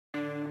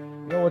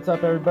Yo, what's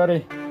up,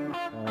 everybody?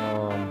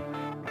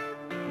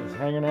 Just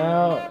hanging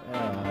out.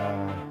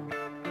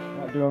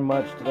 Not doing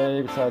much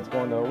today besides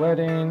going to a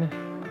wedding.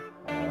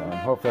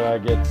 Hopefully, I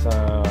get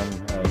some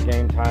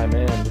game time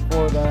in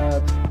before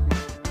that.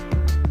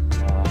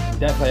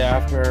 Definitely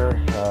after.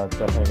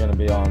 Definitely going to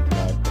be on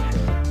tonight for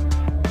sure.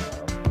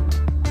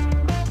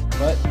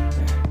 But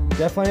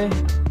definitely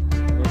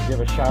need to give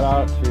a shout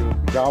out to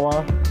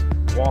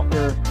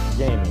Jawawalker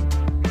Gaming.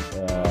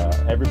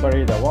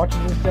 Everybody that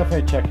watches this,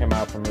 definitely check him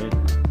out for me.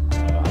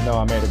 I know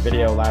I made a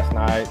video last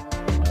night.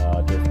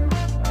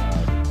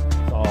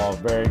 Saw a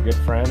very good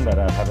friend that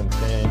I haven't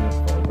seen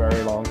for a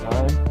very long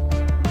time.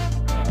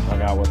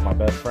 Hung out with my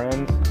best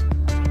friends.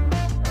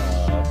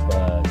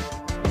 But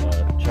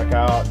check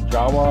out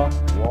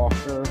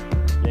Jawawalker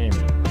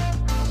Gaming.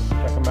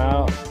 Check him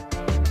out.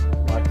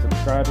 Like,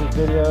 subscribe his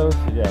videos.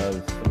 He has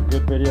some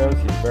good videos.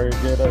 He's very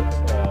good at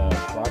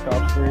Black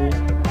Ops 3.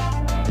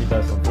 He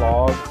does some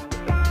vlogs.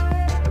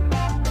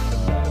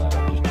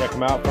 Check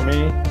them out for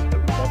me.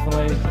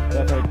 Definitely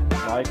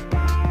like.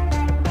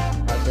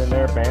 I've been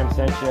there. Bam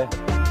sent you.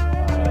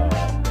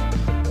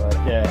 But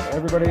yeah,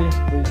 everybody,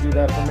 please do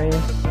that for me.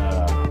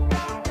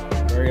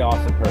 Very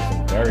awesome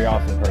person. Very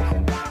awesome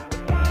person.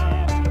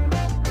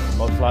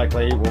 Most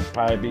likely, we'll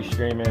probably be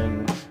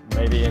streaming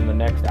maybe in the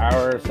next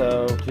hour or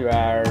so, 2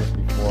 hours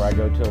before I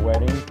go to a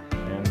wedding,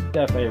 and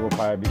definitely we'll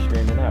probably be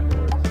streaming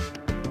afterwards.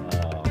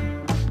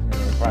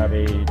 We'll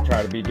probably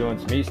try to be doing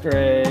some Easter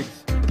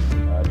eggs.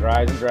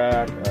 Rise and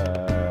Drag,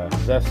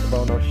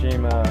 Zestabo no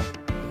Shima,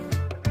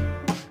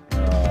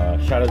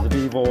 Shadows of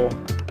Evil,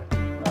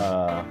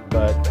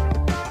 but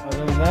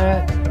other than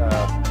that,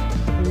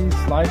 please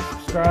like,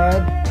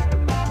 subscribe.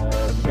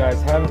 If you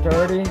guys haven't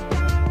already,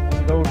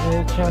 go to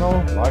his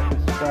channel, like and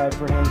subscribe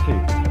for him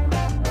too.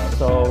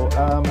 So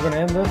I'm going to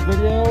end this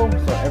video,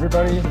 so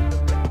everybody,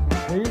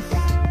 peace,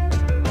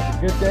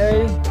 have a good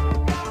day.